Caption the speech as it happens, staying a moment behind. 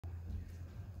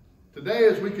Today,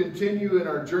 as we continue in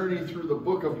our journey through the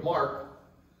book of Mark,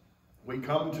 we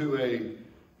come to a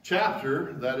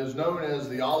chapter that is known as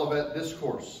the Olivet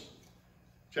Discourse,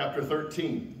 chapter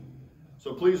 13.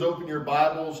 So please open your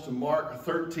Bibles to Mark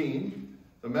 13.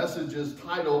 The message is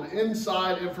titled,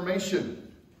 Inside Information.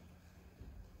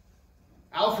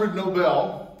 Alfred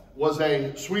Nobel was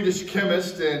a Swedish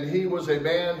chemist, and he was a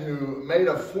man who made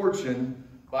a fortune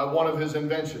by one of his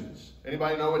inventions.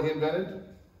 Anybody know what he invented?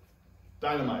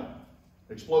 Dynamite,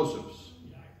 explosives.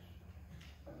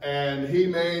 And he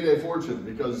made a fortune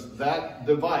because that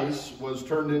device was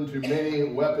turned into many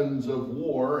weapons of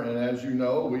war. And as you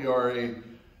know, we are a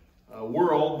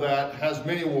world that has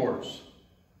many wars.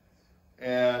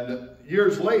 And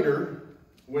years later,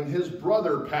 when his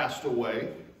brother passed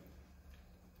away,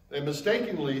 they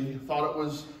mistakenly thought it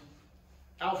was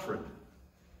Alfred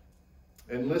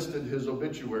and listed his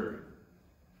obituary.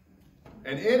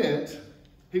 And in it,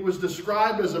 he was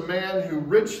described as a man who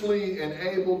richly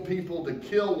enabled people to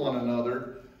kill one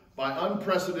another by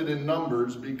unprecedented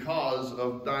numbers because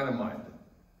of dynamite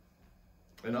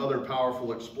and other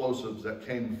powerful explosives that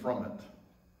came from it.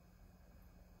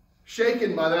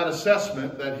 Shaken by that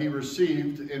assessment that he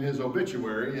received in his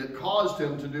obituary, it caused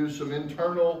him to do some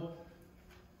internal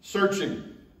searching.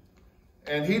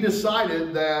 And he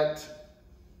decided that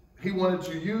he wanted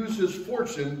to use his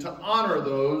fortune to honor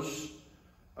those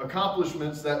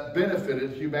accomplishments that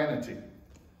benefited humanity,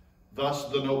 thus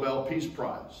the Nobel Peace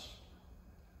Prize.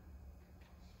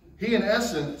 He, in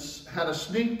essence, had a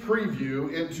sneak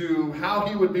preview into how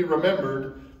he would be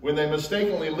remembered when they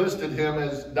mistakenly listed him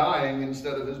as dying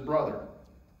instead of his brother.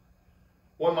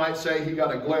 One might say he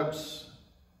got a glimpse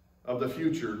of the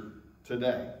future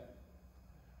today.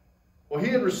 Well, he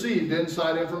had received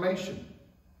inside information,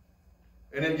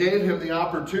 and it gave him the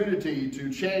opportunity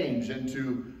to change and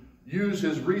to use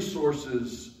his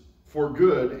resources for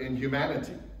good in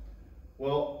humanity.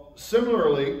 Well,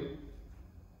 similarly,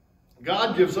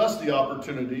 God gives us the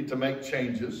opportunity to make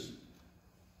changes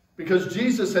because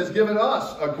Jesus has given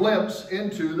us a glimpse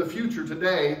into the future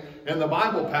today in the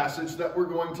Bible passage that we're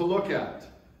going to look at.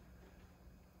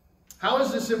 How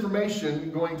is this information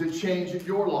going to change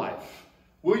your life?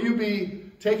 Will you be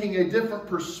taking a different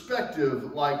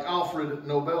perspective like Alfred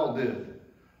Nobel did?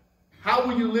 How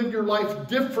will you live your life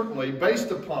differently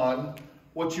based upon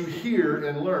what you hear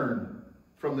and learn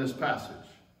from this passage?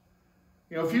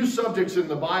 You know, few subjects in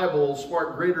the Bible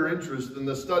spark greater interest than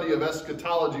the study of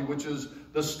eschatology, which is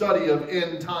the study of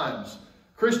end times.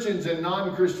 Christians and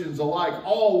non-Christians alike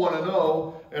all want to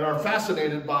know and are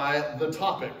fascinated by the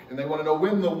topic, and they want to know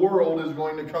when the world is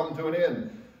going to come to an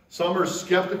end. Some are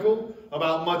skeptical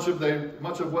about much of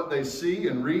what they see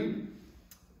and read.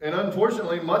 And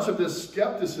unfortunately, much of this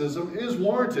skepticism is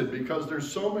warranted because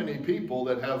there's so many people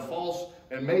that have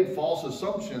made false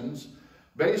assumptions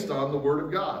based on the Word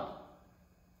of God.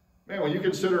 Man, when you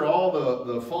consider all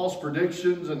the false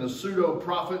predictions and the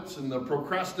pseudo-prophets and the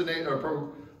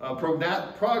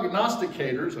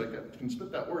prognosticators, I can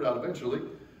spit that word out eventually,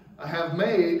 have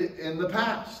made in the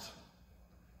past.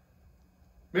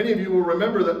 Many of you will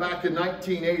remember that back in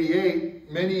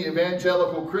 1988, many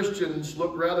evangelical Christians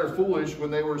looked rather foolish when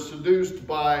they were seduced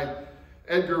by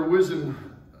Edgar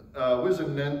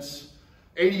Whisenant's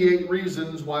 88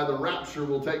 Reasons Why the Rapture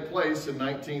Will Take Place in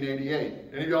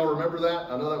 1988. Any of y'all remember that?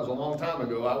 I know that was a long time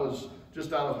ago. I was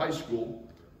just out of high school.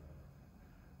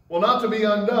 Well, not to be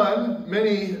undone,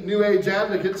 many New Age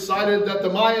advocates cited that the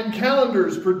Mayan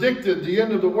calendars predicted the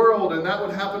end of the world, and that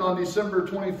would happen on December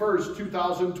 21st,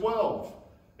 2012.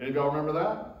 Any of y'all remember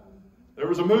that? There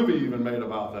was a movie even made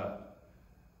about that.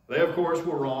 They, of course,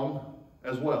 were wrong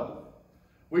as well.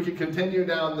 We could continue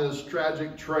down this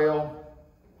tragic trail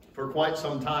for quite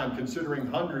some time, considering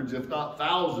hundreds, if not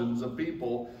thousands, of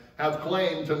people have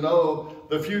claimed to know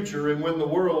the future and when the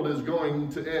world is going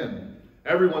to end.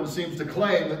 Everyone seems to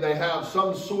claim that they have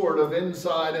some sort of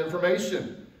inside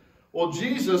information. Well,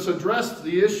 Jesus addressed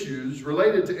the issues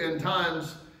related to end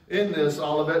times in this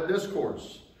Olivet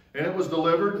Discourse. And it was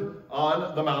delivered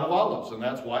on the Mount of Olives, and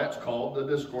that's why it's called the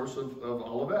Discourse of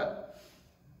Olivet.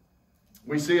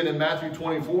 We see it in Matthew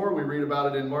 24. We read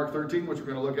about it in Mark 13, which we're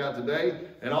going to look at today,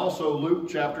 and also Luke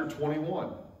chapter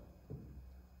 21.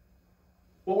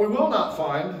 What we will not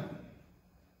find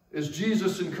is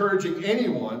Jesus encouraging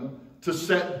anyone to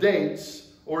set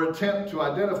dates or attempt to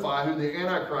identify who the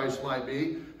Antichrist might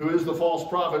be, who is the false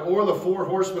prophet, or the four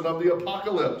horsemen of the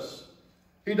apocalypse.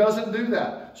 He doesn't do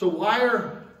that. So why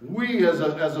are we as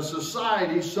a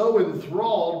society so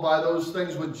enthralled by those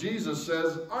things which Jesus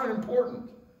says aren't important?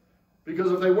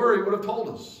 Because if they were, he would have told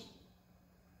us.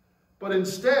 But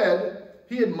instead,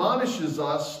 he admonishes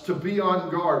us to be on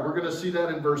guard. We're going to see that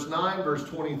in verse 9, verse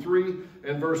 23,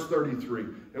 and verse 33.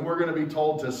 And we're going to be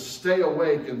told to stay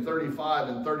awake in 35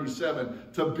 and 37,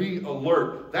 to be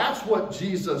alert. That's what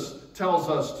Jesus tells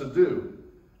us to do.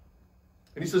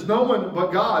 And he says, no one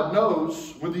but God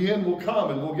knows when the end will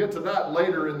come. And we'll get to that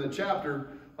later in the chapter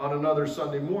on another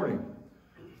Sunday morning.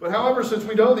 But however, since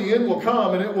we know the end will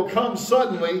come, and it will come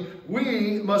suddenly,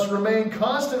 we must remain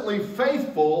constantly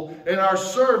faithful in our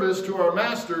service to our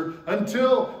Master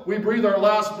until we breathe our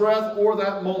last breath or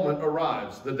that moment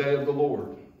arrives, the day of the Lord.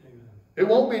 Amen. It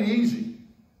won't be easy,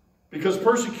 because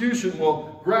persecution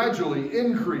will gradually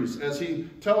increase, as he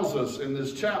tells us in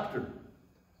this chapter.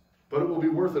 But it will be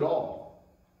worth it all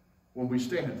when we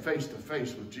stand face to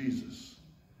face with Jesus.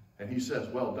 And he says,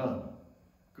 well done,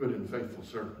 good and faithful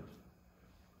servant.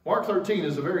 Mark 13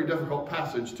 is a very difficult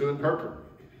passage to interpret.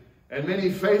 And many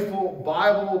faithful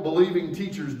Bible-believing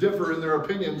teachers differ in their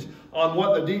opinions on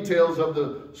what the details of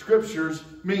the scriptures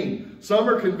mean. Some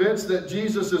are convinced that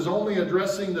Jesus is only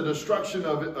addressing the destruction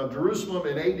of Jerusalem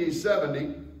in AD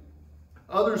 70.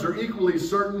 Others are equally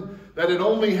certain that it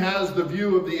only has the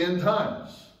view of the end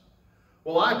times.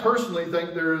 Well, I personally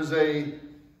think there is a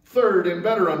third and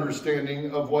better understanding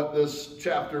of what this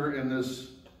chapter in this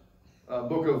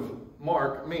book of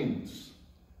Mark means.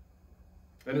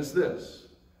 And it's this.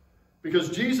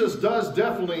 Because Jesus does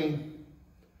definitely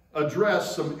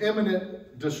address some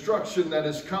imminent destruction that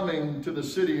is coming to the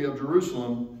city of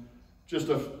Jerusalem just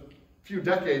a few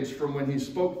decades from when he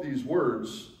spoke these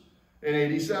words in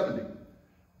AD 70.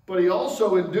 But he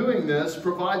also, in doing this,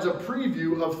 provides a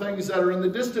preview of things that are in the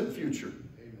distant future.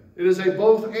 Amen. It is a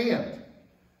both and.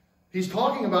 He's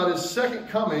talking about his second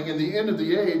coming and the end of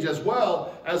the age, as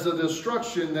well as the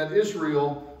destruction that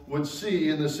Israel would see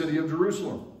in the city of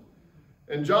Jerusalem.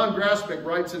 And John Graspick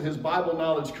writes in his Bible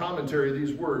Knowledge Commentary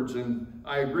these words, and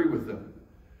I agree with them.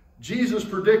 Jesus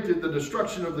predicted the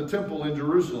destruction of the temple in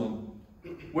Jerusalem,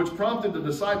 which prompted the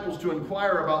disciples to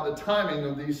inquire about the timing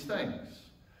of these things.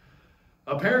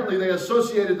 Apparently, they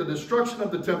associated the destruction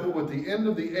of the temple with the end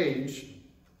of the age,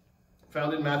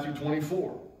 found in Matthew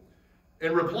 24.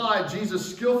 In reply,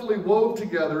 Jesus skillfully wove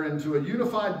together into a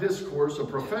unified discourse a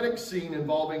prophetic scene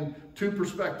involving two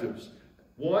perspectives.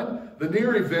 One, the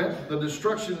near event, the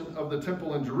destruction of the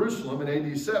temple in Jerusalem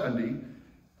in AD 70.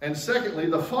 And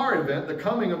secondly, the far event, the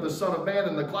coming of the Son of Man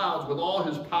in the clouds with all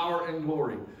his power and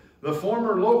glory. The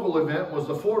former local event was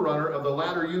the forerunner of the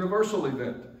latter universal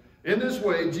event. In this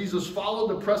way, Jesus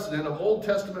followed the precedent of Old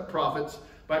Testament prophets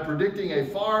by predicting a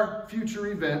far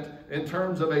future event in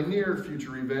terms of a near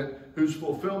future event whose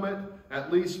fulfillment,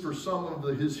 at least for some of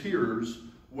his hearers,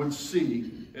 would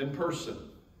see in person.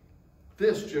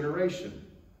 This generation,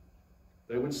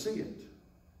 they would see it.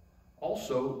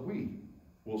 Also, we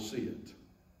will see it.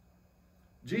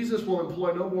 Jesus will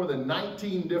employ no more than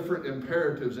 19 different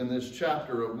imperatives in this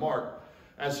chapter of Mark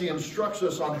as he instructs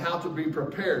us on how to be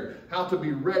prepared, how to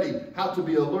be ready, how to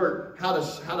be alert, how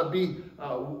to be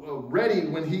ready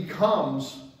when he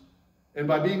comes, and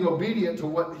by being obedient to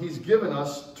what he's given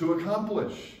us to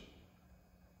accomplish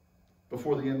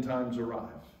before the end times arrive.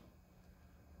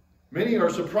 Many are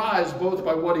surprised both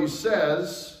by what he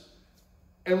says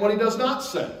and what he does not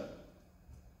say.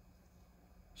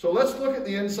 So let's look at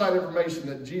the inside information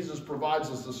that Jesus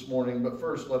provides us this morning, but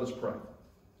first let us pray.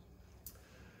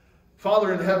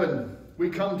 Father in heaven, we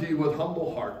come to you with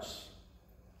humble hearts.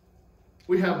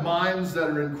 We have minds that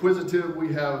are inquisitive.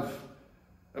 We have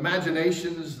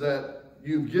imaginations that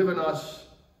you've given us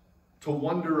to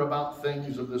wonder about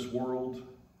things of this world.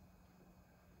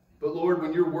 But Lord,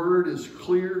 when your word is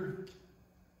clear,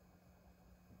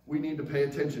 we need to pay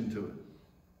attention to it.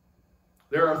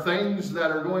 There are things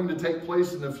that are going to take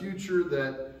place in the future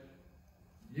that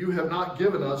you have not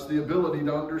given us the ability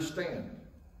to understand.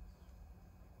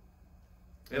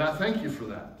 And I thank you for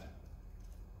that.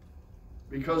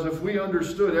 Because if we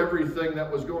understood everything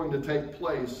that was going to take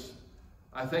place,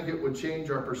 I think it would change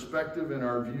our perspective and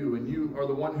our view. And you are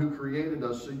the one who created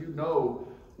us, so you know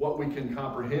what we can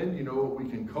comprehend, you know what we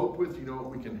can cope with, you know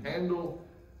what we can handle.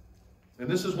 And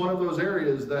this is one of those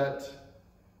areas that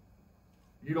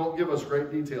you don't give us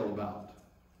great detail about.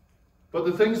 But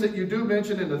the things that you do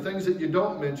mention and the things that you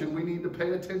don't mention, we need to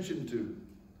pay attention to.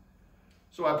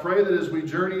 So I pray that as we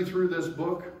journey through this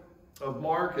book of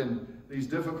Mark and these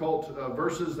difficult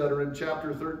verses that are in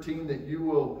chapter 13, that you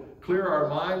will clear our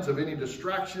minds of any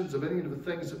distractions, of any of the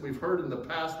things that we've heard in the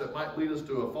past that might lead us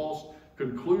to a false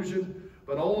conclusion,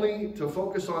 but only to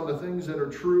focus on the things that are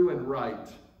true and right.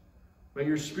 May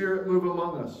your Spirit move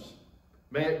among us.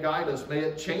 May it guide us. May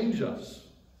it change us.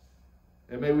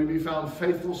 And may we be found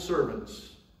faithful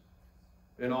servants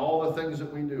in all the things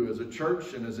that we do as a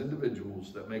church and as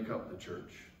individuals that make up the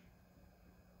church.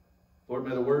 Lord,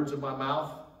 may the words of my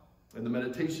mouth and the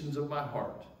meditations of my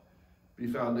heart be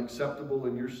found acceptable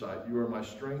in your sight. You are my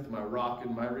strength, my rock,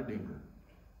 and my redeemer.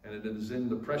 And it is in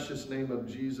the precious name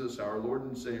of Jesus, our Lord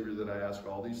and Savior, that I ask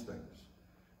all these things.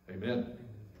 Amen.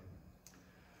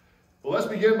 Well, let's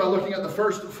begin by looking at the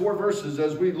first 4 verses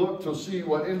as we look to see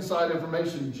what inside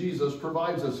information Jesus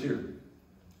provides us here.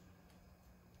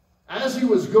 As he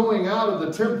was going out of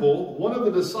the temple, one of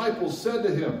the disciples said to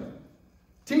him,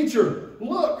 "Teacher,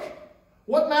 look,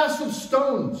 what massive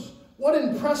stones, what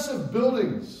impressive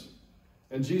buildings."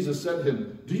 And Jesus said to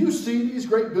him, "Do you see these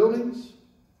great buildings?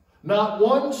 Not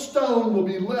one stone will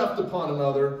be left upon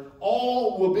another.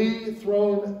 All will be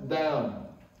thrown down."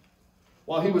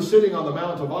 While he was sitting on the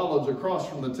Mount of Olives across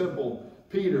from the temple,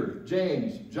 Peter,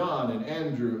 James, John, and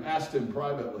Andrew asked him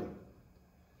privately,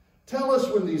 "Tell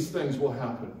us when these things will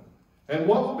happen, and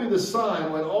what will be the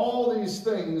sign when all these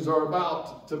things are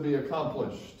about to be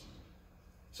accomplished?"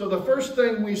 So the first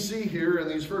thing we see here in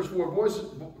these first 4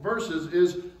 verses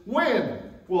is,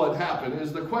 when will it happen,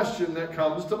 is the question that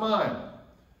comes to mind.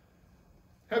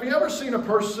 Have you ever seen a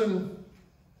person,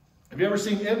 have you ever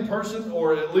seen in person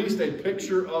or at least a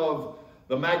picture of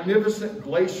the magnificent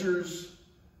glaciers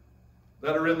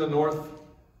that are in the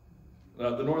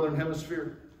northern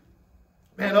hemisphere?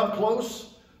 Man, up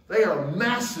close, they are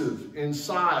massive in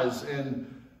size, and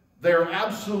they're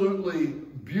absolutely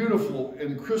beautiful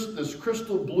in this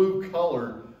crystal blue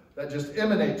color that just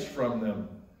emanates from them.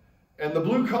 And the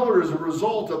blue color is a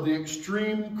result of the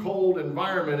extreme cold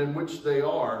environment in which they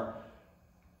are.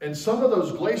 And some of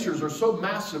those glaciers are so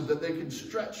massive that they can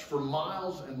stretch for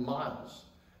miles and miles.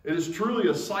 It is truly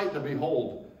a sight to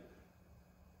behold.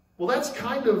 Well, that's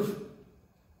kind of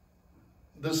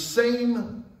the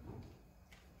same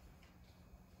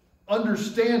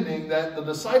understanding that the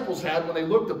disciples had when they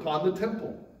looked upon the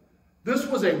temple. This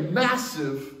was a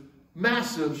massive,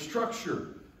 massive structure.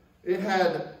 It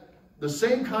had the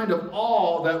same kind of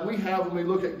awe that we have when we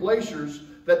look at glaciers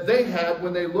that they had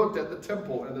when they looked at the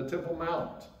temple and the Temple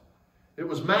Mount. It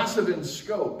was massive in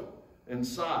scope and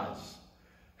size.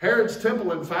 Herod's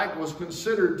temple, in fact, was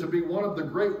considered to be one of the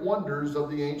great wonders of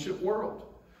the ancient world.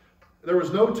 There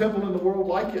was no temple in the world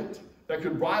like it that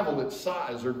could rival its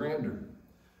size or grandeur.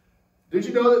 Did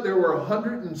you know that there were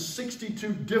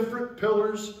 162 different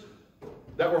pillars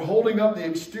that were holding up the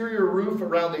exterior roof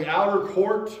around the outer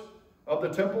court of the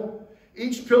temple?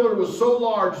 Each pillar was so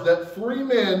large that 3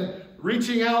 men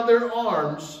reaching out their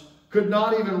arms could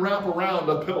not even wrap around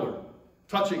a pillar,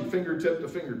 touching fingertip to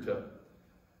fingertip.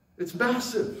 It's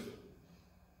massive.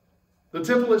 The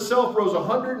temple itself rose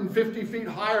 150 feet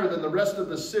higher than the rest of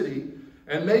the city,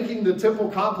 and making the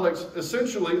temple complex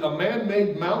essentially a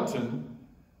man-made mountain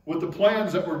with the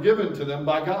plans that were given to them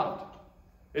by God.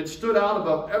 It stood out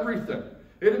above everything.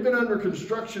 It had been under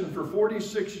construction for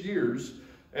 46 years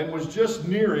and was just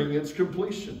nearing its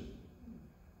completion.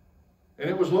 And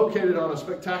it was located on a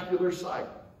spectacular site,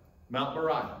 Mount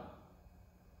Moriah.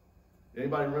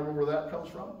 Anybody remember where that comes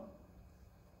from?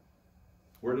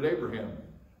 Where did Abraham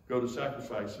go to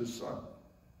sacrifice his son?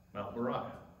 Mount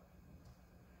Moriah.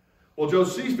 Well,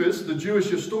 Josephus, the Jewish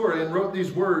historian, wrote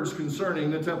these words concerning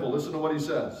the temple. Listen to what he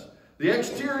says. The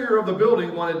exterior of the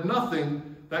building wanted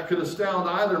nothing that could astound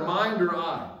either mind or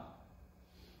eye.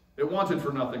 It wanted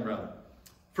for nothing, rather.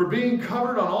 For being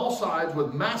covered on all sides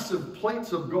with massive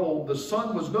plates of gold, the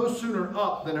sun was no sooner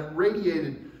up than it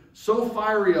radiated so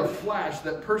fiery a flash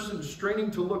that persons straining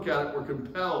to look at it were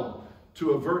compelled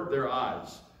to avert their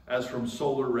eyes as from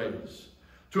solar rays.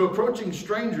 To approaching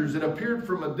strangers, it appeared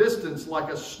from a distance like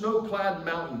a snow-clad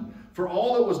mountain, for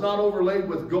all that was not overlaid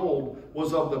with gold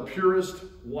was of the purest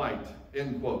white,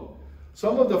 end quote.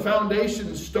 Some of the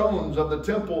foundation stones of the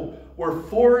temple were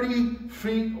 40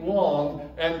 feet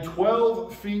long and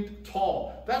 12 feet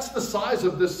tall. That's the size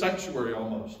of this sanctuary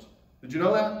almost. Did you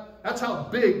know that? That's how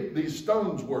big these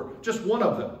stones were, just one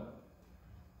of them.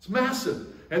 It's massive.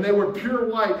 And they were pure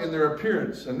white in their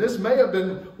appearance. And this may have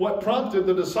been what prompted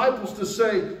the disciples to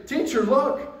say, "Teacher,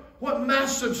 look, what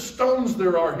massive stones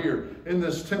there are here in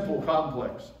this temple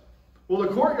complex." Well, the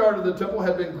courtyard of the temple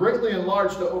had been greatly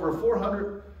enlarged to over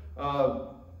 400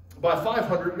 by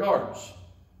 500 yards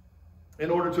in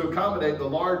order to accommodate the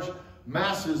large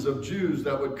masses of Jews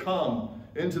that would come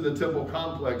into the temple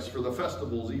complex for the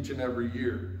festivals each and every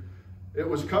year. It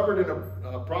was covered in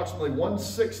approximately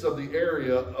 1/6 of the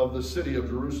area of the city of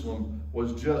Jerusalem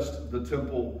was just the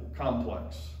temple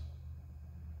complex.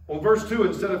 Well, verse 2,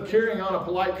 instead of carrying on a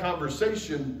polite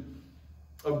conversation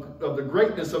of the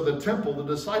greatness of the temple, the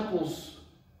disciples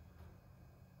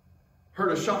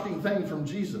heard a shocking thing from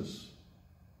Jesus.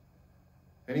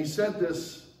 And he said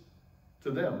this to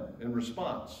them in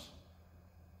response.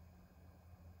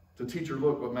 The teacher,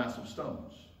 look what massive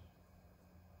stones.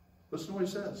 Listen to what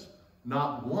he says.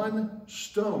 Not one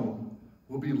stone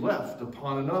will be left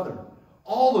upon another.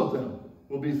 All of them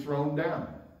will be thrown down.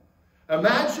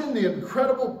 Imagine the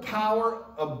incredible power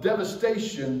of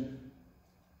devastation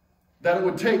that it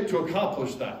would take to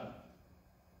accomplish that.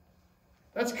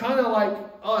 That's kind of like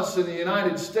us in the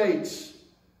United States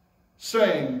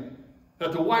saying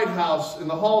that the White House and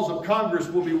the halls of Congress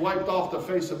will be wiped off the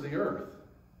face of the earth.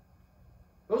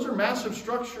 Those are massive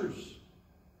structures.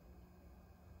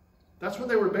 That's what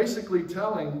they were basically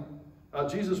telling,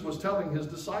 Jesus was telling his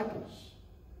disciples.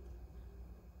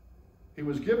 He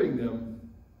was giving them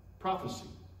prophecy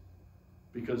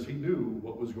because he knew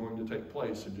what was going to take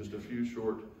place in just a few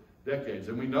short decades.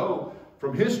 And we know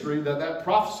from history that that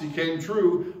prophecy came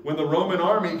true when the Roman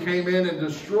army came in and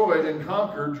destroyed and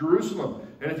conquered Jerusalem.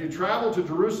 And if you travel to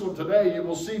Jerusalem today, you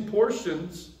will see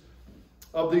portions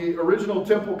of the original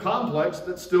temple complex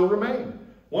that still remain.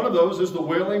 One of those is the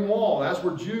Wailing Wall. That's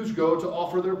where Jews go to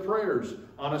offer their prayers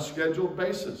on a scheduled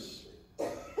basis.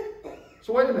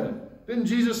 So wait a minute. Didn't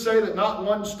Jesus say that not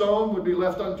one stone would be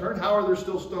left unturned? How are there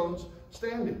still stones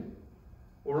standing?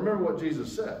 Well, remember what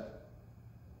Jesus said.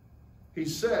 He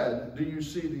said, do you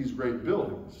see these great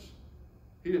buildings?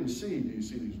 He didn't see, do you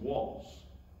see these walls?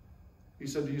 He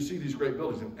said, do you see these great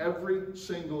buildings? And every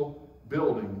single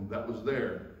building that was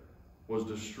there was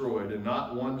destroyed, and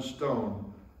not one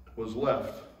stone was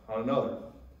left on another.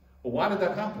 Well, why did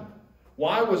that happen?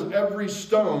 Why was every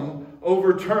stone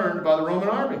overturned by the Roman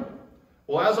army?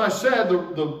 Well, as I said,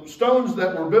 the stones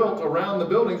that were built around the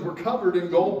buildings were covered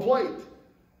in gold plate.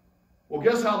 Well,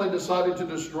 guess how they decided to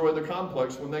destroy the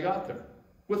complex when they got there?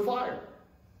 With fire.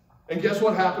 And guess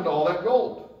what happened to all that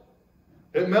gold?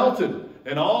 It melted.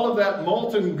 And all of that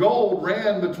molten gold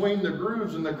ran between the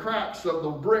grooves and the cracks of the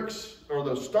bricks or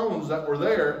the stones that were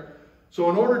there. So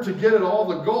in order to get at all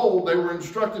the gold, they were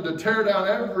instructed to tear down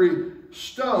every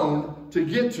stone to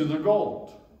get to the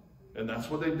gold. And that's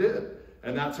what they did.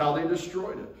 And that's how they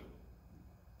destroyed it.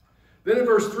 Then in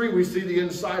verse 3, we see the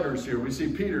insiders here. We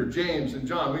see Peter, James, and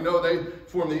John. We know they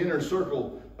form the inner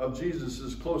circle of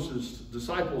Jesus' closest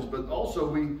disciples, but also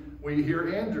we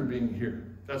hear Andrew being here.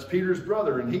 That's Peter's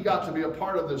brother, and he got to be a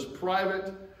part of this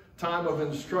private time of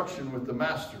instruction with the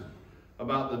Master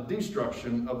about the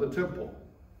destruction of the temple.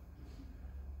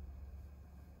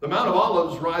 The Mount of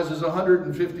Olives rises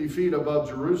 150 feet above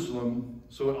Jerusalem,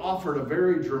 so it offered a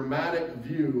very dramatic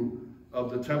view of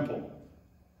the temple.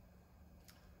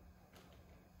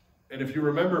 And if you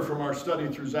remember from our study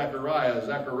through Zechariah,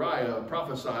 Zechariah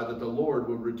prophesied that the Lord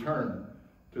would return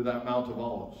to that Mount of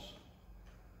Olives.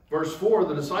 Verse 4,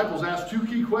 the disciples ask two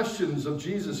key questions of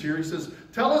Jesus here. He says,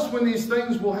 tell us when these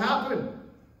things will happen.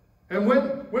 And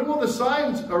when will the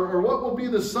signs, or what will be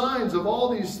the signs of all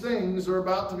these things are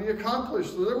about to be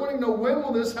accomplished? So they're wanting to know, when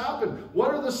will this happen?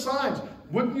 What are the signs?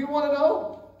 Wouldn't you want to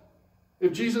know?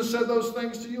 If Jesus said those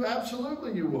things to you,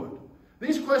 absolutely you would.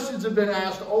 These questions have been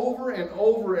asked over and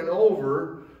over and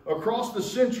over across the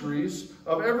centuries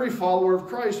of every follower of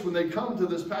Christ when they come to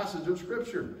this passage of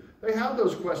Scripture. They have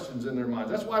those questions in their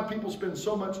minds. That's why people spend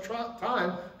so much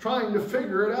time trying to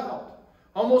figure it out.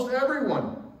 Almost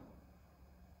everyone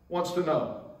wants to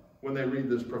know when they read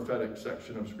this prophetic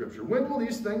section of Scripture. When will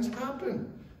these things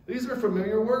happen? These are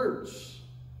familiar words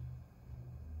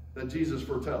that Jesus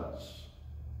foretells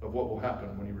of what will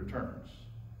happen when he returns.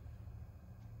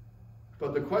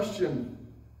 But the question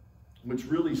which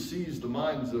really seized the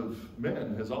minds of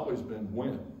men has always been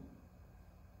when?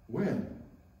 When?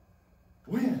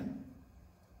 When?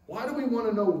 Why do we want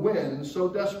to know when so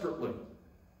desperately?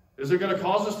 Is it going to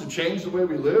cause us to change the way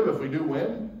we live if we do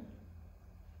when?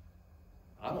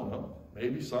 I don't know.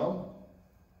 Maybe some.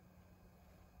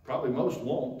 Probably most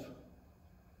won't.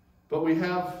 But we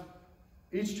have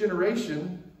each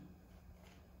generation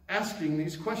asking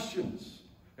these questions.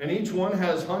 And each one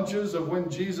has hunches of when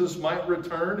Jesus might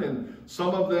return, and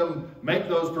some of them make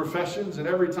those professions, and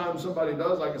every time somebody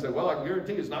does, I can say, well, I can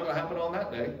guarantee it's not going to happen on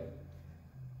that day.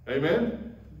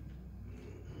 Amen?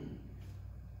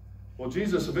 Well,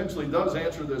 Jesus eventually does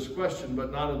answer this question,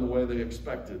 but not in the way they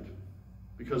expected,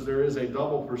 because there is a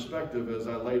double perspective, as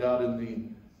I laid out in the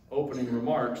opening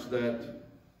remarks, that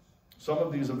some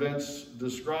of these events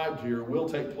described here will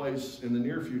take place in the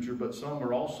near future, but some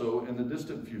are also in the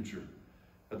distant future,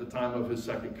 at the time of his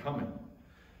second coming.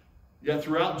 Yet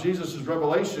throughout Jesus'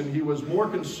 revelation, he was more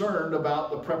concerned about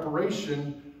the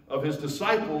preparation of his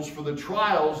disciples for the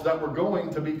trials that were going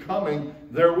to be coming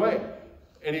their way.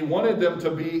 And he wanted them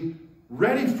to be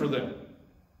ready for them.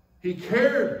 He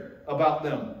cared about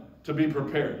them to be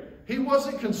prepared. He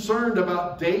wasn't concerned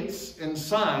about dates and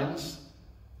signs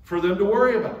for them to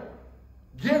worry about.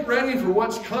 Get ready for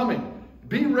what's coming.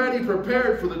 Be ready,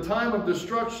 prepared for the time of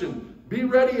destruction. Be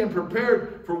ready and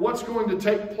prepared for what's going to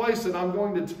take place that I'm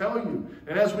going to tell you.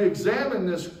 And as we examine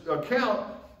this account,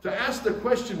 to ask the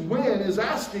question when is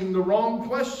asking the wrong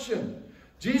question.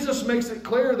 Jesus makes it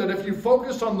clear that if you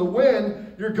focus on the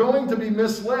when, you're going to be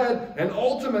misled, and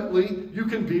ultimately you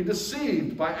can be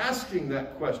deceived by asking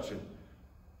that question.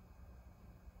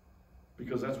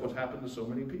 Because that's what happened to so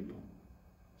many people.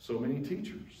 So many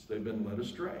teachers. They've been led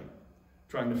astray,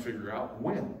 trying to figure out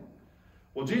when.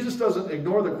 Well, Jesus doesn't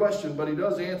ignore the question, but he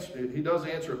does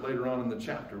answer it later on in the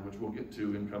chapter, which we'll get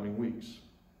to in coming weeks.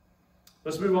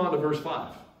 Let's move on to verse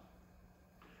 5.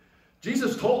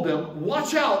 Jesus told them,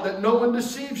 watch out that no one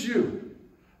deceives you.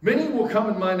 Many will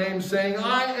come in my name saying,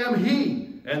 I am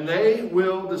he, and they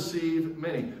will deceive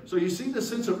many. So you see the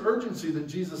sense of urgency that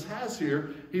Jesus has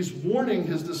here. He's warning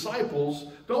his disciples,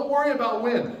 don't worry about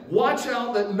when. Watch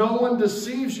out that no one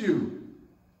deceives you.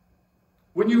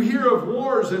 When you hear of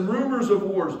wars and rumors of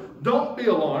wars, don't be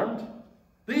alarmed.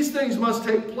 These things must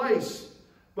take place,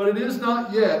 but it is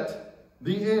not yet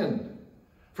the end.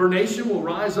 For nation will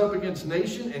rise up against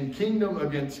nation and kingdom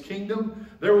against kingdom.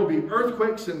 There will be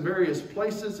earthquakes in various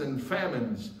places and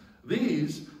famines.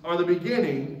 These are the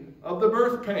beginning of the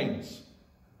birth pains.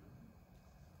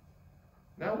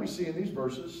 Now we see in these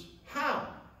verses, how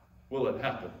will it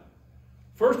happen?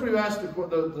 First,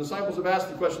 the disciples have asked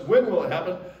the question, when will it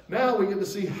happen? Now we get to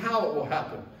see how it will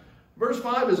happen. Verse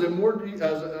 5 is a more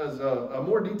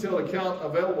detailed account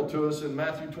available to us in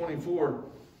Matthew 24,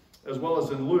 as well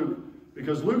as in Luke,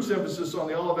 because Luke's emphasis on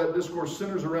the Olivet Discourse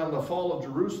centers around the fall of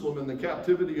Jerusalem and the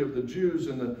captivity of the Jews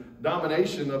and the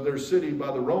domination of their city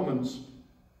by the Romans.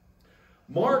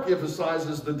 Mark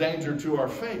emphasizes the danger to our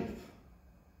faith.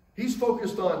 He's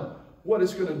focused on what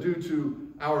it's going to do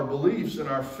to our beliefs and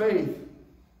our faith.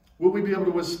 Will we be able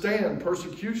to withstand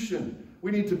persecution?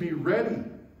 We need to be ready,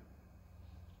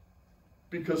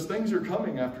 because things are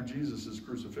coming after Jesus'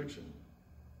 crucifixion.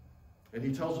 And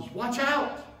he tells us, watch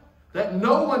out that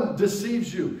no one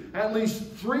deceives you. At least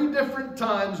 3 different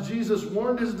times Jesus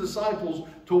warned his disciples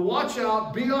to watch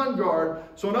out, be on guard.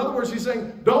 So in other words, he's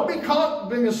saying, don't be caught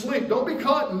being asleep. Don't be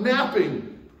caught napping.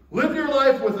 Live your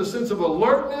life with a sense of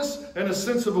alertness and a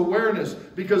sense of awareness,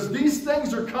 because these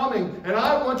things are coming, and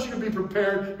I want you to be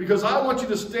prepared, because I want you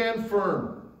to stand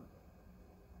firm.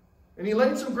 And he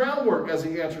laid some groundwork as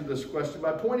he answered this question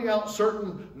by pointing out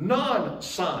certain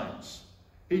non-signs.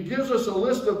 He gives us a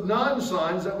list of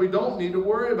non-signs that we don't need to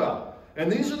worry about. And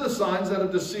these are the signs that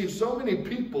have deceived so many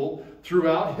people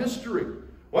throughout history.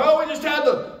 Well, we just had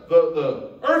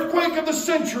the earthquake of the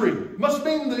century. Must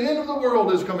mean the end of the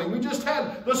world is coming. We just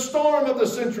had the storm of the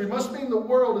century. Must mean the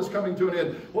world is coming to an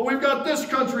end. Well, we've got this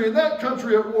country and that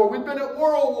country at war. We've been at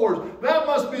world wars. That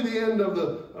must be the end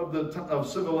of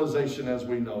civilization as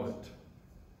we know it.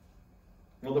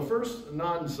 Well, the first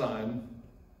non-sign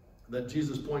that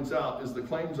Jesus points out is the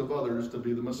claims of others to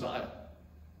be the Messiah.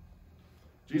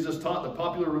 Jesus taught that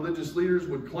popular religious leaders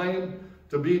would claim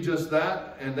to be just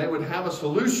that, and they would have a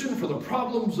solution for the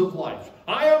problems of life.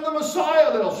 I am the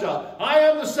Messiah, they'll shout. I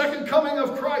am the second coming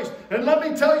of Christ. And let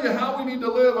me tell you how we need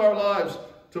to live our lives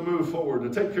to move forward, to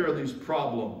take care of these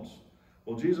problems.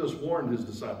 Well, Jesus warned his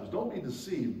disciples, don't be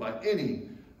deceived by any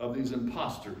of these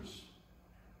imposters.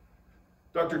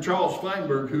 Dr. Charles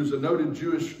Feinberg, who's a noted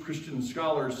Jewish Christian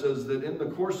scholar, says that in the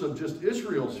course of just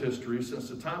Israel's history since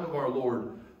the time of our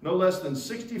Lord, no less than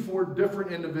 64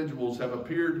 different individuals have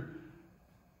appeared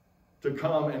to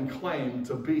come and claim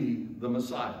to be the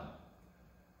Messiah.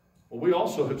 Well, we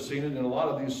also have seen it in a lot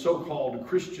of these so-called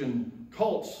Christian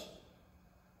cults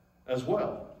as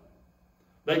well.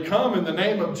 They come in the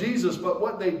name of Jesus, but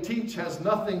what they teach has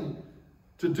nothing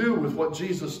to do with what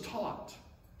Jesus taught.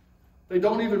 They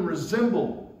don't even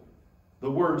resemble the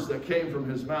words that came from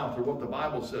his mouth or what the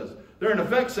Bible says. They're in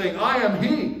effect saying, I am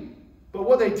he. But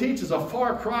what they teach is a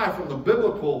far cry from the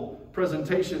biblical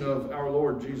presentation of our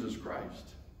Lord Jesus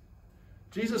Christ.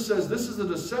 Jesus says this is a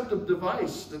deceptive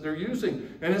device that they're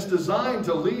using, and it's designed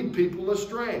to lead people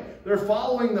astray. They're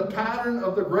following the pattern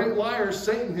of the great liar,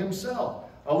 Satan himself.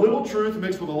 A little truth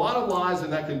mixed with a lot of lies,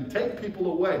 and that can take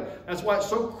people away. That's why it's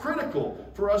so critical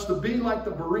for us to be like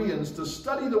the Bereans, to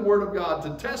study the Word of God,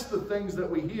 to test the things that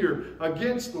we hear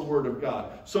against the Word of God,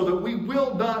 so that we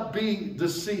will not be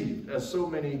deceived, as so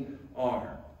many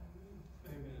are.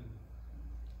 Amen.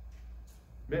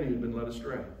 Many have been led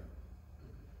astray.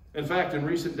 In fact, in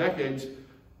recent decades,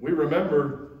 we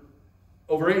remember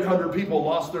over 800 people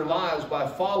lost their lives by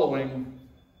following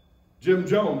Jim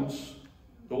Jones,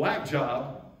 the whack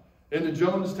job, into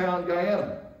Jonestown,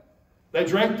 Guyana. They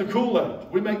drank the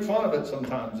Kool-Aid. We make fun of it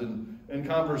sometimes in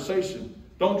conversation.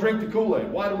 Don't drink the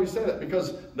Kool-Aid. Why do we say that?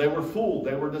 Because they were fooled.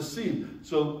 They were deceived.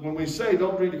 So when we say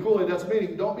don't drink the Kool-Aid, that's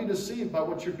meaning don't be deceived by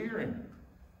what you're hearing.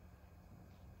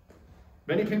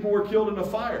 Many people were killed in a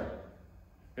fire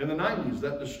in the 90s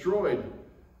that destroyed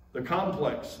the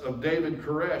complex of David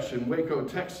Koresh in Waco,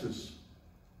 Texas.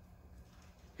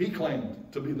 He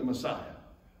claimed to be the Messiah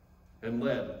and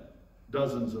led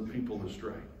dozens of people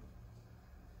astray.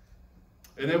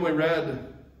 And then we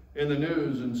read in the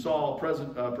news and saw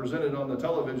presented on the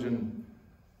television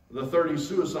the 30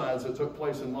 suicides that took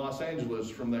place in Los Angeles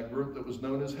from that group that was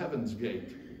known as Heaven's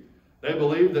Gate. They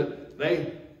believed that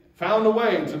they found a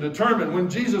way to determine when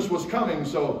Jesus was coming,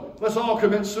 so let's all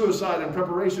commit suicide in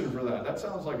preparation for that. That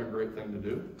sounds like a great thing to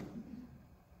do.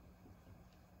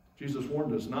 Jesus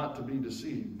warned us not to be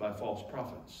deceived by false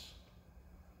prophets.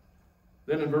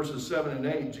 Then in verses 7 and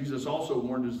 8, Jesus also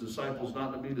warned his disciples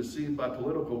not to be deceived by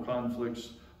political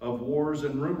conflicts of wars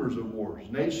and rumors of wars,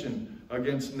 nation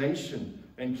against nation,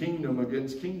 and kingdom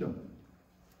against kingdom.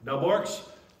 Now Mark's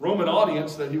Roman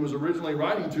audience that he was originally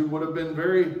writing to would have been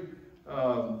very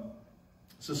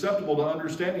susceptible to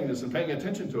understanding this and paying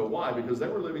attention to it. Why? Because they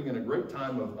were living in a great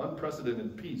time of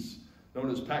unprecedented peace,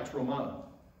 known as Pax Romana.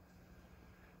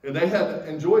 And they had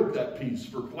enjoyed that peace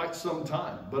for quite some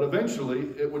time, but eventually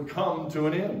it would come to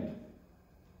an end.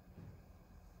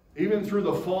 Even through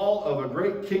the fall of a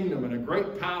great kingdom and a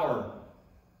great power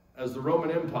as the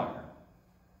Roman Empire,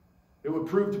 it would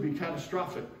prove to be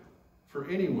catastrophic for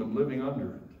anyone living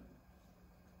under it.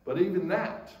 But even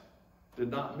that did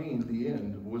not mean the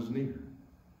end was near.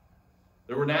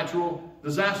 There were natural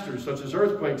disasters such as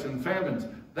earthquakes and famines.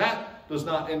 That does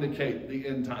not indicate the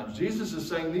end times. Jesus is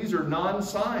saying these are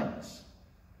non-signs.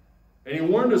 And he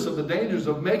warned us of the dangers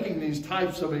of making these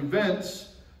types of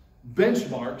events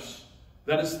benchmarks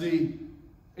that it's the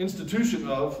institution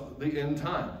of the end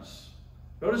times.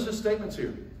 Notice his statements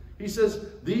here. He says,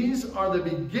 these are the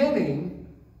beginning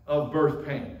of birth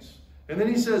pains. And then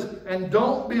he says, and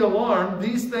don't be alarmed,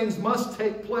 these things must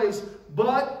take place,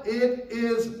 but it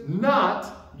is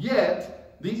not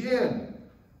yet the end.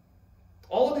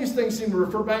 All of these things seem to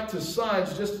refer back to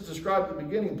signs just to describe the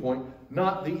beginning point,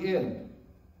 not the end.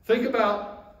 Think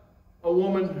about a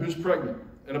woman who's pregnant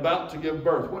and about to give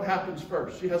birth. What happens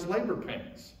first? She has labor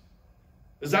pains.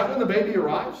 Is that when the baby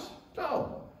arrives?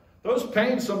 No. Those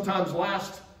pains sometimes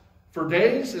last for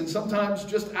days and sometimes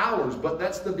just hours, but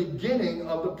that's the beginning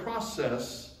of the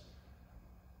process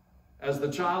as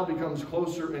the child becomes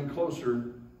closer and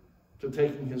closer to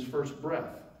taking his first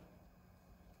breath.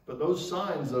 But those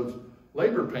signs of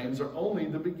labor pains are only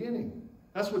the beginning.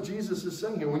 That's what Jesus is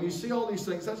saying here. When you see all these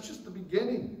things, that's just the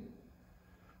beginning.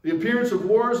 The appearance of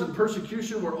wars and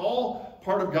persecution were all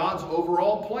part of God's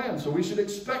overall plan, so we should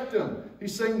expect them.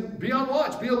 He's saying, be on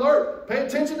watch, be alert, pay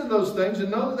attention to those things,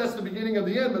 and know that that's the beginning of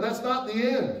the end, but that's not the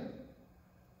end.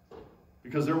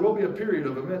 Because there will be a period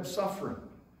of immense suffering.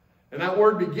 And that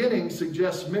word beginning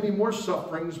suggests many more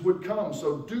sufferings would come.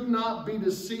 So do not be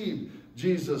deceived,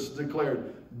 Jesus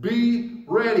declared. Be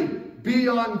ready, be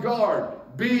on guard,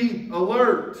 be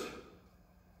alert.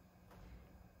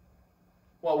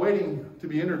 While waiting to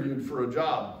be interviewed for a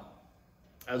job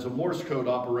as a Morse code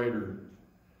operator,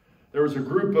 there was a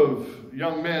group of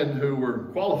young men who were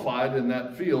qualified in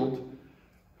that field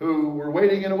who were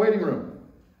waiting in a waiting room.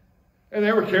 And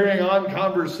they were carrying on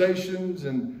conversations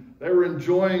and they were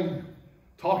enjoying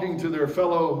talking to their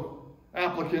fellow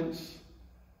applicants.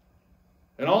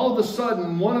 And all of a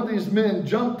sudden, one of these men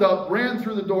jumped up, ran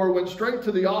through the door, went straight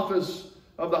to the office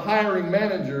of the hiring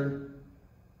manager,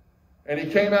 and he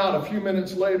came out a few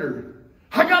minutes later.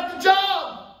 I got the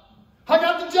job! I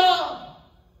got the job!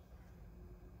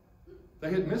 They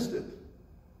had missed it.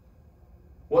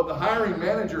 What the hiring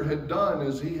manager had done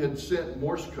is he had sent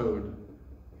Morse code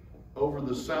over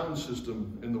the sound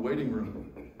system in the waiting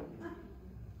room.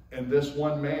 And this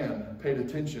one man paid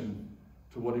attention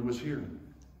to what he was hearing.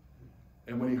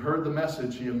 And when he heard the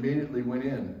message, he immediately went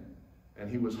in and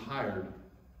he was hired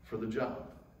for the job.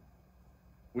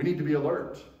 We need to be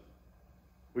alert.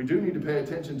 We do need to pay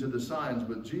attention to the signs,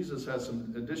 but Jesus has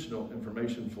some additional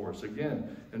information for us.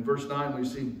 Again, in verse 9 we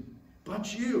see,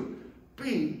 but you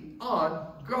be on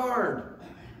guard.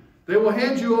 They will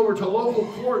hand you over to local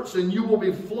courts and you will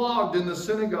be flogged in the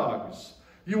synagogues.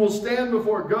 You will stand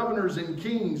before governors and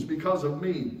kings because of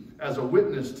me as a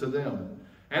witness to them.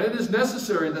 And it is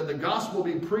necessary that the gospel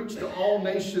be preached to all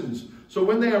nations. So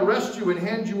when they arrest you and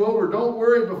hand you over, don't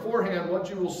worry beforehand what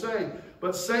you will say,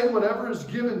 but say whatever is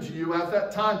given to you at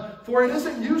that time. For it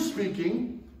isn't you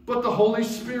speaking, but the Holy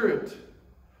Spirit.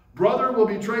 Brother will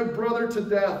betray brother to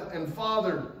death, and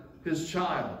father his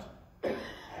child.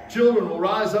 Children will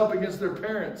rise up against their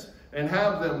parents and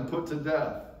have them put to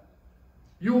death.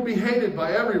 You will be hated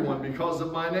by everyone because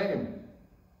of my name.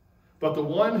 But the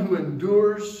one who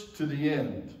endures to the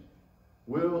end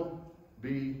will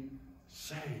be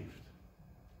saved.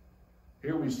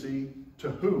 Here we see,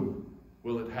 to whom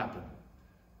will it happen?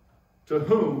 To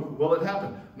whom will it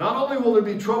happen? Not only will there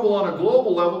be trouble on a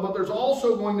global level, but there's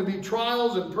also going to be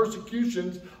trials and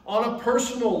persecutions on a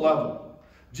personal level.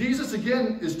 Jesus,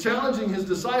 again, is challenging his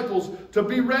disciples to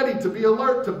be ready, to be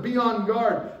alert, to be on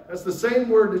guard. That's the same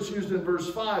word that's used in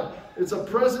verse 5. It's a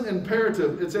present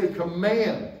imperative. It's a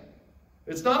command.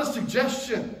 It's not a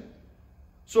suggestion.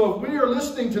 So if we are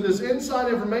listening to this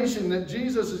inside information that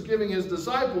Jesus is giving his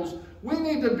disciples, we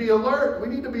need to be alert. We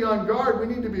need to be on guard.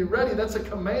 We need to be ready. That's a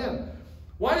command.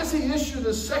 Why does he issue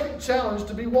the second challenge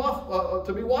to be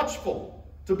watchful,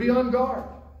 to be on guard?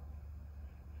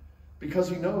 Because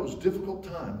he knows difficult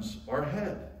times are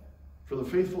ahead for the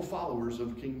faithful followers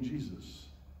of King Jesus.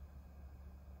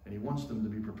 And he wants them to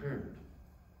be prepared.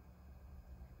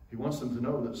 He wants them to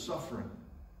know that suffering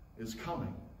is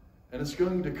coming. And it's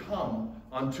going to come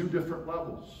on two different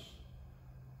levels.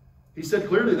 He said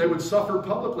clearly they would suffer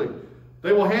publicly.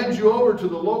 They will hand you over to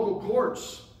the local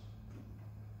courts.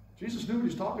 Jesus knew what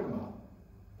he's talking about.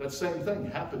 That same thing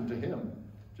happened to him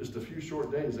just a few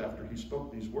short days after he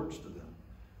spoke these words to them.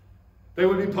 They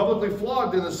would be publicly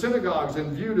flogged in the synagogues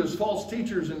and viewed as false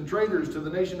teachers and traitors to the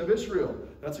nation of Israel.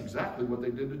 That's exactly what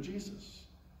they did to Jesus.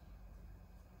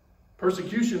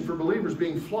 Persecution for believers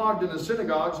being flogged in the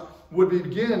synagogues would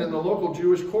begin in the local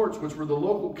Jewish courts, which were the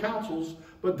local councils,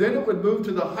 but then it would move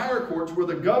to the higher courts where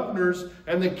the governors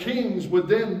and the kings would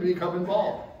then become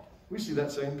involved. We see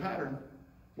that same pattern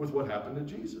with what happened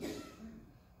to Jesus.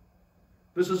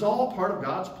 This is all part of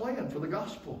God's plan for the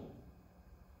gospel.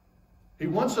 He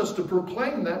wants us to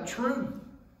proclaim that truth.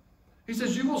 He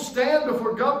says, you will stand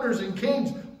before governors and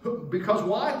kings. Because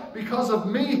why? Because of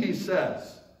me, he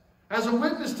says. As a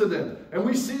witness to them. And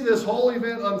we see this whole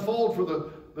event unfold for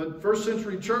the first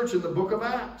century church in the book of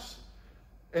Acts.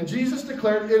 And Jesus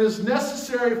declared it is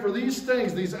necessary for these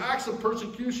things, these acts of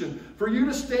persecution, for you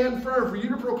to stand firm, for you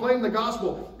to proclaim the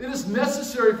gospel. It is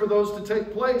necessary for those to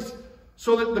take place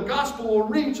so that the gospel will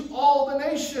reach all the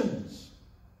nations.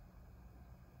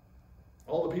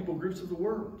 All the people groups of the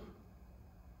world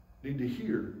need to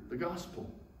hear the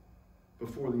gospel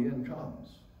before the end comes.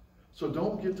 So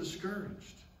don't get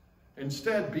discouraged.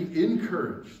 Instead, be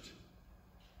encouraged,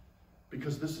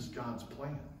 because this is God's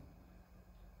plan.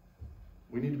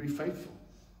 We need to be faithful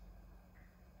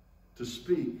to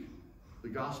speak the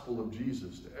gospel of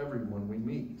Jesus to everyone we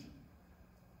meet.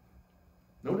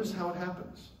 Notice how it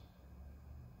happens.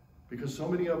 Because so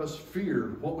many of us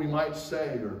fear what we might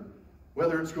say or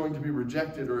whether it's going to be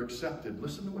rejected or accepted.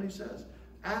 Listen to what he says.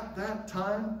 At that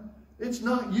time, it's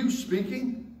not you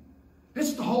speaking.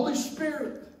 It's the Holy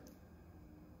Spirit.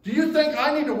 Do you think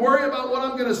I need to worry about what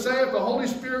I'm going to say if the Holy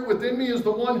Spirit within me is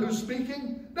the one who's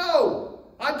speaking? No,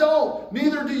 I don't.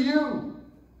 Neither do you.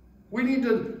 We need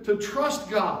to trust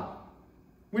God.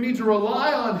 We need to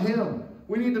rely on him.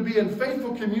 We need to be in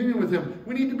faithful communion with him.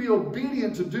 We need to be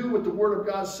obedient to do what the Word of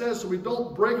God says so we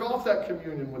don't break off that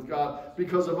communion with God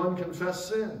because of unconfessed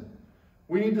sin.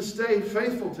 We need to stay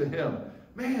faithful to him.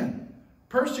 Man,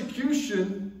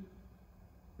 persecution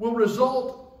will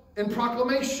result in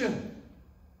proclamation.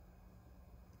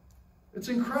 It's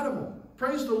incredible.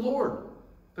 Praise the Lord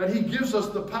that he gives us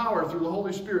the power through the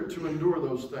Holy Spirit to endure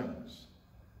those things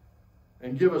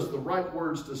and give us the right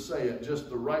words to say at just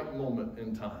the right moment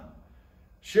in time.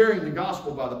 Sharing the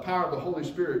gospel by the power of the Holy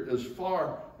Spirit is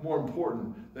far more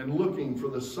important than looking for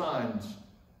the signs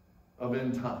of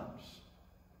end times.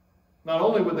 Not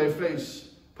only would they face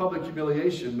public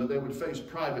humiliation, but they would face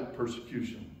private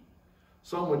persecution.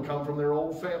 Some would come from their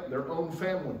own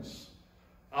families.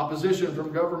 Opposition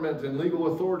from government and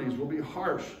legal authorities will be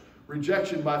harsh.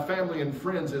 Rejection by family and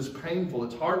friends is painful.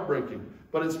 It's heartbreaking,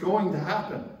 but it's going to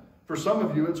happen. For some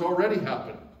of you, it's already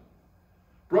happened.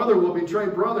 Brother will betray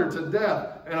brother to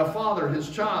death, and a father his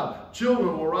child.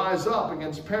 Children will rise up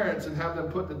against parents and have them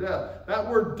put to death. That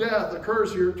word death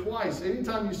occurs here twice.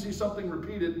 Anytime you see something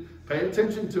repeated, pay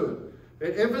attention to it.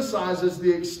 It emphasizes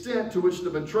the extent to which the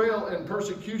betrayal and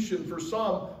persecution for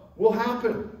some will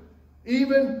happen,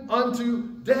 even unto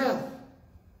death.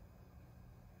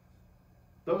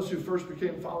 Those who first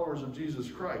became followers of Jesus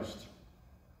Christ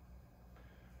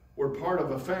were part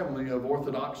of a family of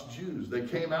Orthodox Jews. They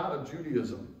came out of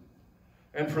Judaism.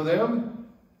 And for them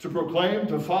to proclaim,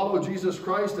 to follow Jesus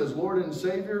Christ as Lord and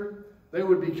Savior, they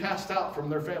would be cast out from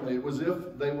their family. It was as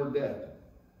if they were dead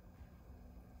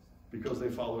because they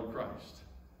followed Christ.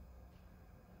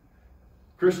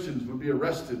 Christians would be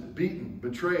arrested, beaten,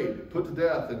 betrayed, put to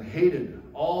death, and hated,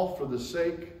 all for the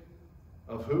sake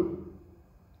of who?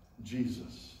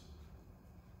 Jesus.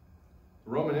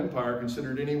 The Roman Empire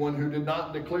considered anyone who did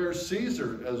not declare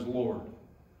Caesar as Lord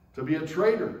to be a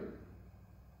traitor,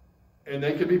 and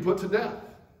they could be put to death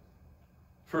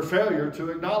for failure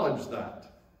to acknowledge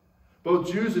that.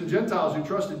 Both Jews and Gentiles who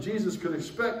trusted Jesus could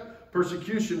expect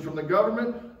persecution from the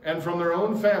government and from their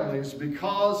own families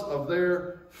because of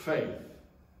their faith.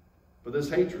 But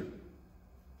this hatred,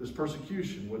 this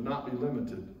persecution would not be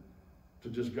limited to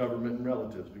just government and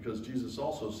relatives, because Jesus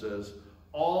also says,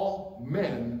 all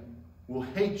men will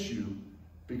hate you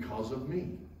because of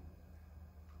me.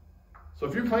 So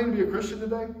if you're claiming to be a Christian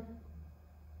today,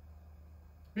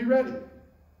 be ready.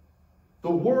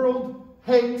 The world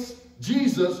hates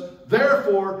Jesus,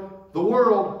 therefore the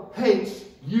world hates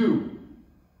you.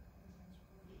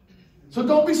 So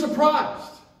don't be surprised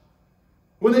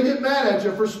when they get mad at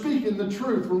you for speaking the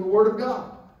truth from the Word of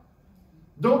God.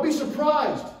 Don't be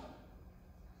surprised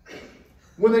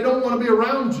when they don't want to be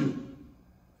around you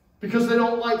because they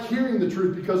don't like hearing the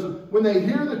truth. Because when they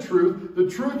hear the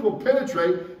truth will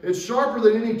penetrate. It's sharper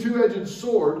than any two-edged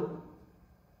sword.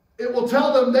 It will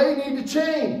tell them they need to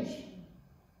change.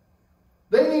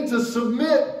 They need to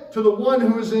submit to the one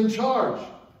who is in charge.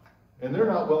 And they're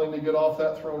not willing to get off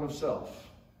that throne of self.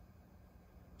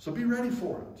 So be ready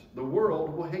for it. The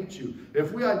world will hate you.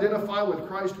 If we identify with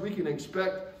Christ, we can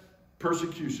expect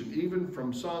persecution, even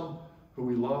from some who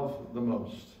we love the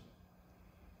most.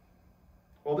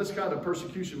 Well, this kind of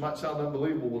persecution might sound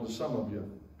unbelievable to some of you,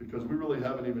 because we really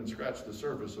haven't even scratched the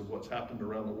surface of what's happened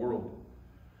around the world.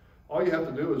 All you have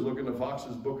to do is look into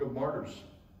Fox's Book of Martyrs,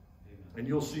 and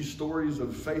you'll see stories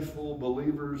of faithful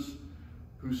believers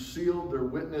who sealed their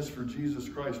witness for Jesus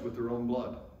Christ with their own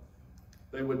blood.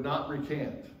 They would not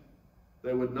recant.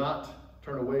 They would not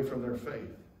turn away from their faith.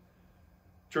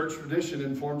 Church tradition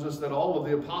informs us that all of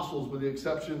the apostles, with the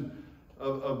exception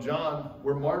of John,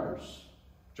 were martyrs.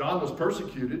 John was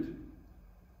persecuted,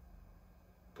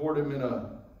 poured him in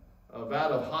a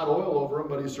vat of hot oil over him,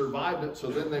 but he survived it, so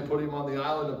then they put him on the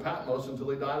island of Patmos until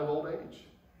he died of old age.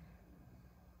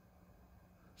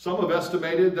 Some have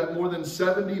estimated that more than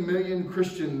 70 million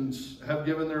Christians have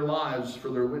given their lives for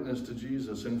their witness to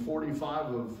Jesus, and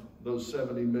 45 of those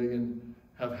 70 million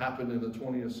have happened in the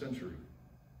 20th century.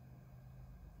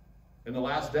 In the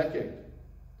last decade,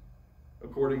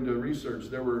 according to research,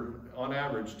 there were, on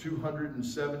average,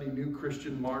 270 new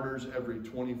Christian martyrs every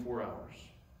 24 hours.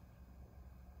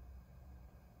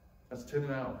 That's 10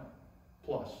 an hour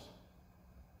plus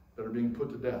that are being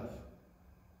put to death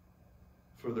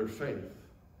for their faith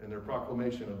and their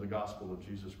proclamation of the gospel of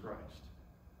Jesus Christ.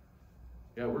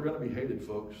 Yeah, we're going to be hated,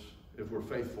 folks, if we're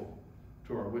faithful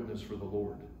to our witness for the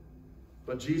Lord.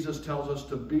 But Jesus tells us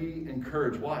to be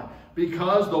encouraged. Why?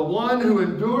 Because the one who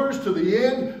endures to the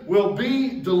end will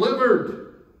be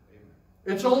delivered.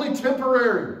 It's only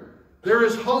temporary. There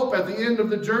is hope at the end of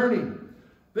the journey.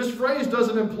 This phrase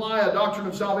doesn't imply a doctrine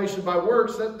of salvation by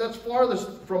works. That's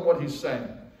farthest from what he's saying.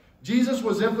 Jesus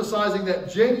was emphasizing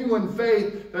that genuine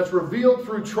faith that's revealed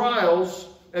through trials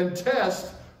and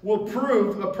tests will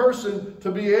prove a person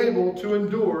to be able to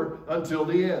endure until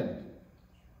the end.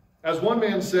 As one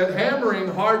man said, hammering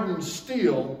hardens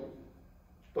steel,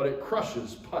 but it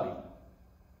crushes putty.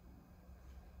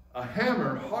 A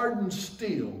hammer hardens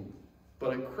steel,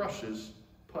 but it crushes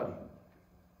putty.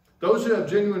 Those who have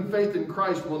genuine faith in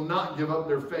Christ will not give up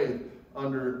their faith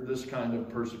under this kind of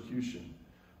persecution.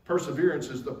 Perseverance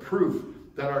is the proof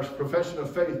that our profession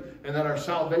of faith and that our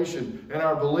salvation and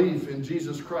our belief in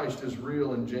Jesus Christ is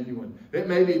real and genuine. It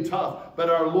may be tough, but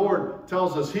our Lord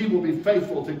tells us he will be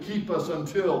faithful to keep us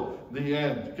until the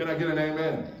end. Can I get an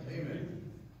amen?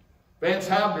 Amen. Vance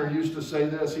Havner used to say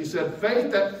this. He said,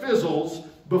 faith that fizzles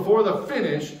before the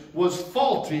finish was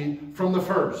faulty from the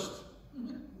first.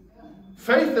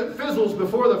 Faith that fizzles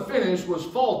before the finish was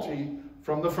faulty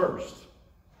from the first.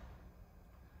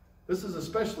 This is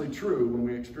especially true when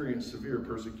we experience severe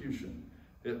persecution.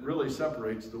 It really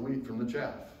separates the wheat from the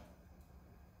chaff.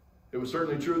 It was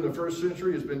certainly true in the first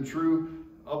century. It's been true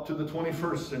up to the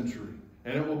 21st century.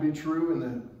 And it will be true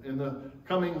in the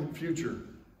coming future,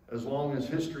 as long as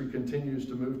history continues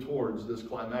to move towards this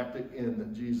climactic end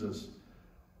that Jesus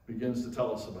begins to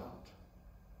tell us about.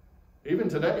 Even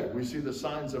today, we see the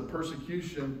signs of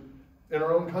persecution in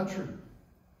our own country.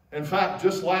 In fact,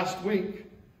 just last week,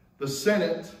 the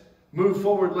Senate moved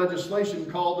forward legislation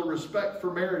called the Respect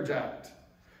for Marriage Act.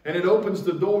 And it opens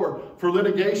the door for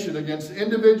litigation against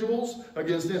individuals,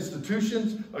 against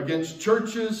institutions, against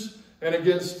churches, and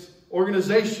against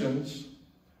organizations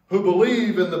who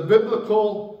believe in the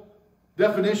biblical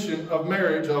definition of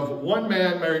marriage of one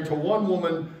man married to one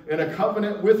woman in a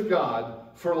covenant with God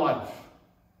for life.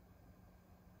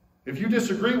 If you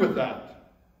disagree with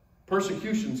that,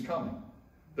 persecution's coming.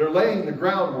 They're laying the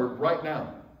groundwork right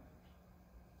now.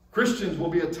 Christians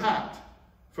will be attacked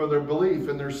for their belief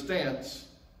and their stance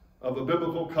of a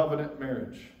biblical covenant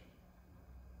marriage.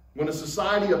 When a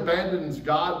society abandons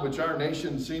God, which our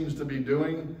nation seems to be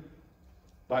doing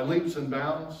by leaps and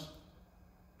bounds,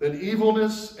 then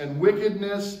evilness and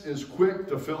wickedness is quick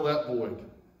to fill that void.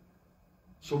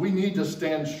 So we need to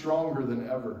stand stronger than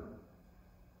ever.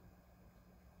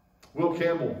 Will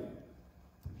Campbell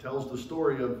tells the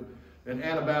story of an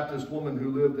Anabaptist woman who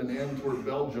lived in Antwerp,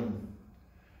 Belgium.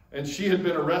 And she had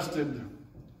been arrested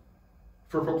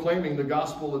for proclaiming the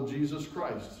gospel of Jesus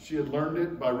Christ. She had learned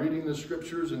it by reading the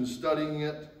scriptures and studying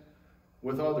it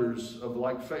with others of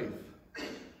like faith.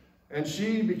 And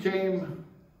she became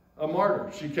a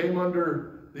martyr. She came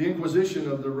under the inquisition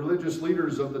of the religious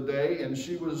leaders of the day, and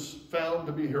she was found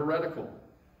to be heretical.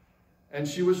 And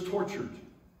she was tortured.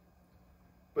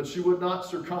 But she would not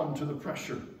succumb to the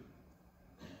pressure.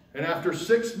 And after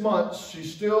 6 months, she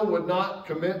still would not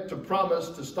commit to promise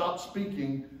to stop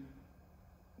speaking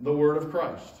the word of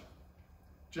Christ.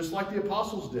 Just like the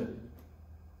apostles did.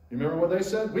 You remember what they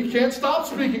said? We can't stop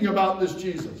speaking about this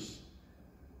Jesus.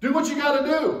 Do what you got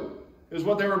to do, is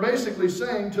what they were basically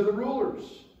saying to the rulers.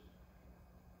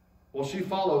 Well, she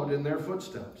followed in their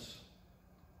footsteps.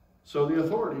 So the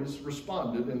authorities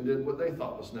responded and did what they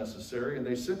thought was necessary, and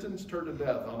they sentenced her to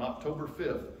death on October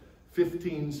 5th,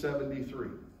 1573.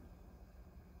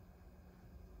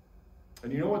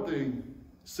 And you know what the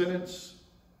sentence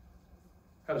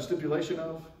had a stipulation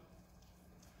of?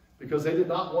 Because they did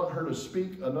not want her to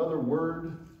speak another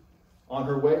word on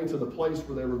her way to the place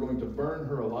where they were going to burn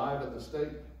her alive at the stake.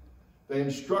 They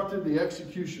instructed the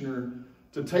executioner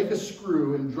to take a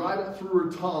screw and drive it through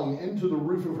her tongue into the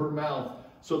roof of her mouth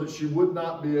so that she would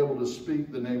not be able to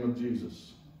speak the name of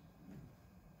Jesus.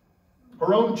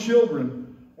 Her own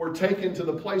children were taken to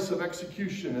the place of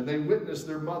execution, and they witnessed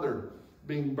their mother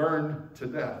being burned to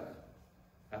death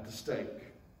at the stake.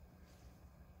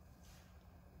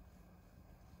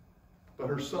 But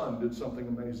her son did something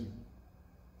amazing.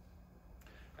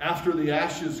 After the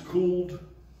ashes cooled,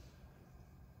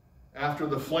 after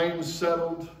the flames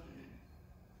settled,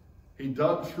 he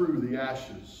dug through the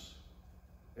ashes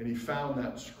and he found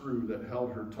that screw that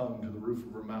held her tongue to the roof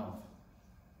of her mouth,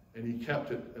 and he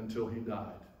kept it until he died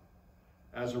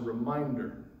as a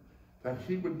reminder that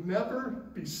he would never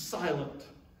be silent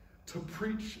to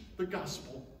preach the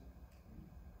gospel.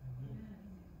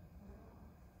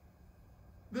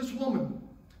 This woman,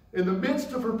 in the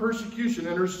midst of her persecution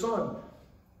and her son,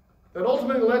 that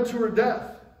ultimately led to her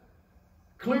death,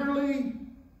 clearly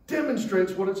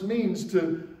demonstrates what it means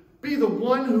to be the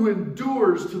one who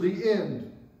endures to the end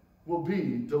will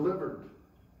be delivered.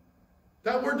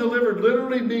 That word delivered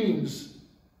literally means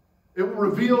it will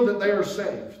reveal that they are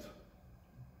saved.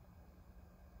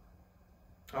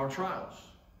 Our trials,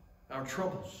 our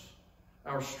troubles,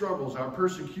 our struggles, our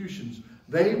persecutions,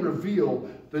 they reveal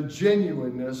the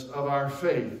genuineness of our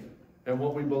faith and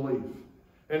what we believe.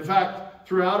 In fact,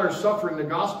 throughout our suffering, the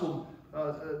gospel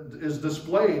is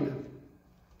displayed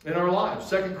in our lives.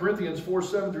 2 Corinthians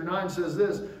 4:7-9 says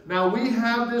this, now we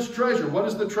have this treasure. What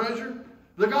is the treasure?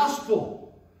 The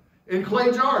gospel. In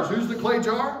clay jars. Who's the clay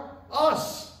jar?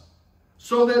 Us.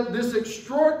 So that this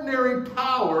extraordinary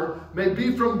power may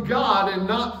be from God and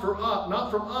not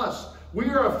from us. We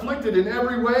are afflicted in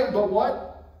every way, but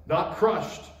what? Not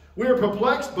crushed. We are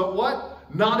perplexed, but what?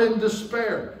 Not in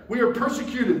despair. We are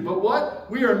persecuted, but what?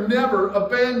 We are never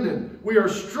abandoned. We are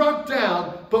struck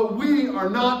down, but we are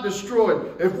not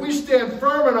destroyed. If we stand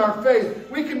firm in our faith,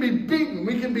 we can be beaten,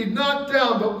 we can be knocked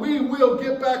down, but we will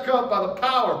get back up by the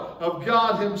power of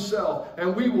God himself,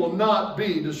 and we will not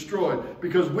be destroyed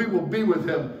because we will be with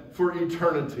him for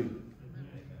eternity.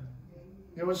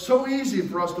 You know, it's so easy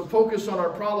for us to focus on our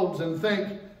problems and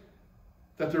think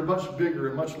that they're much bigger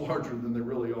and much larger than they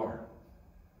really are.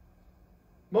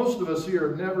 Most of us here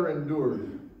have never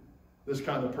endured this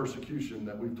kind of persecution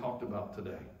that we've talked about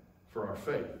today for our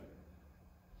faith.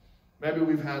 Maybe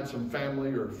we've had some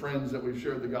family or friends that we've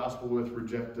shared the gospel with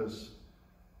reject us.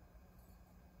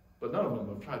 But none of them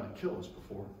have tried to kill us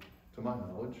before, to my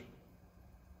knowledge.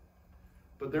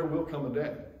 But there will come a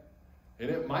day, and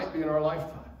it might be in our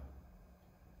lifetime,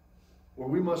 where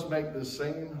we must make this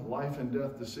same life and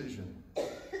death decision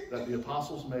that the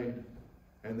apostles made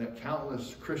and that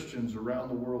countless Christians around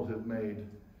the world have made,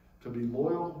 to be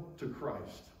loyal to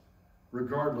Christ,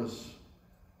 regardless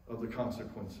of the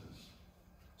consequences.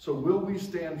 So will we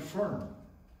stand firm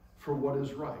for what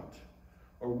is right?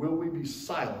 Or will we be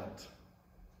silent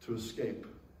to escape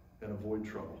and avoid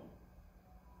trouble?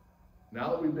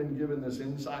 Now that we've been given this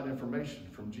inside information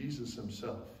from Jesus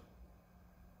himself,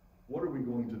 what are we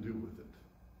going to do with it?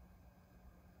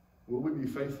 Will we be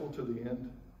faithful to the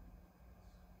end?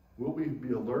 Will we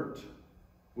be alert?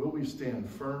 Will we stand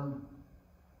firm?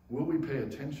 Will we pay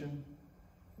attention?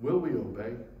 Will we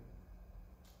obey?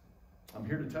 I'm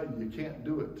here to tell you, you can't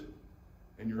do it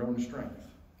in your own strength.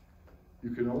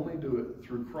 You can only do it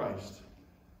through Christ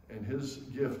and his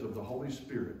gift of the Holy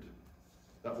Spirit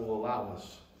that will allow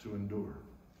us to endure.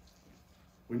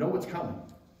 We know what's coming.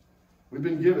 We've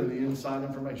been given the inside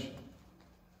information.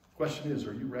 Question is,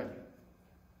 are you ready?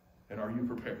 And are you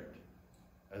prepared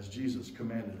as Jesus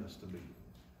commanded us to be?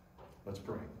 Let's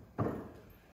pray.